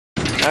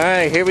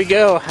Alright, here we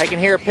go. I can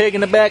hear a pig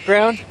in the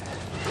background.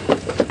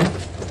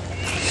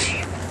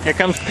 Here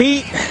comes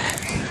Pete.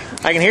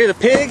 I can hear the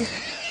pig.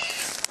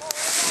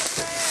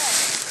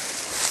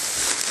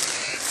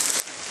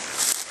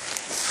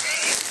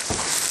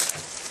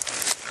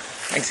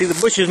 I can see the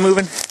bushes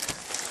moving.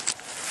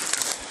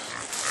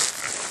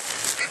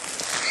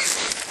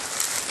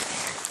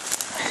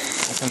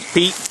 Here comes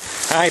Pete.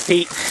 Alright,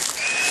 Pete.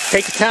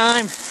 Take your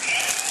time.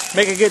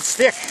 Make a good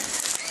stick.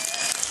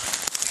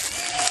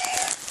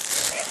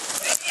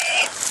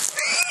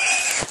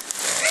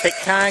 Take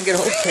time, get a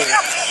hold of it.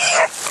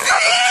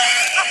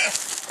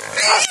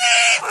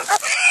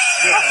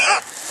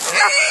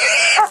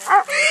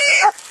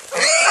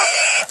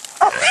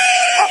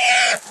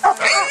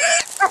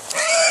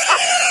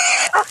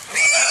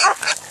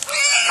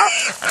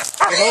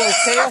 Hold his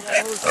tail.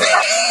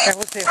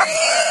 Hold his tail.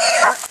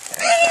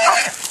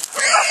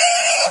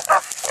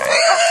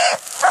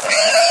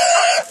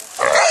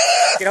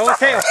 Get hold his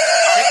tail.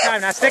 Take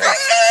time, now stick it.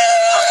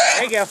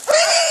 There you go. A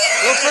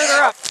little further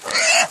up.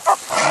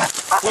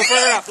 A little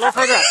further up, a little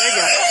further up. There you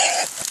go.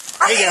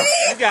 There you go.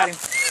 You got him.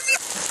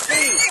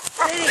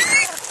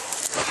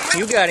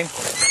 You got him.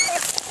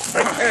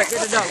 Alright, get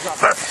the dogs off.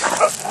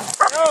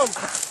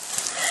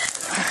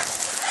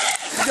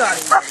 You got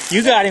him.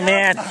 You got him,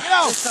 man.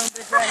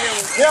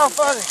 Get on,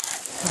 buddy.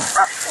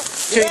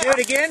 Should he do it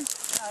again?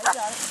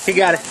 He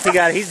got it. He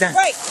got it. He's done.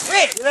 Right.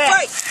 Get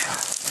back.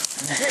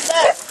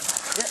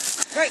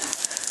 Right.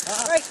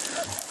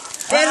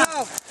 Dead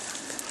hog.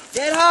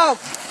 Dead hog.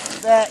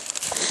 Back.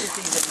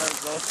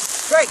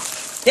 Straight.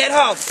 Dead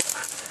hog.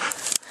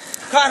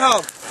 Caught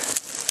hog.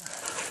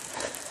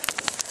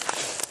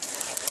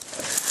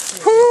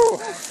 Whew.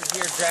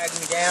 Here dragging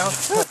me down.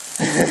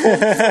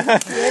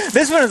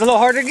 This one is a little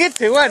harder to get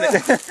to, wasn't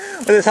it?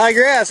 With this high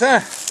grass,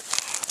 huh?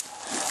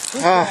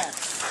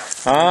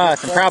 Oh,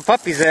 some proud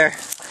puppies there.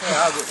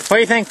 What do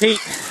you think,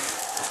 Pete?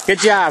 Good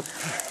job.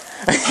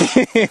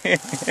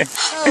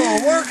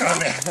 Oh, work on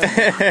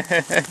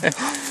that.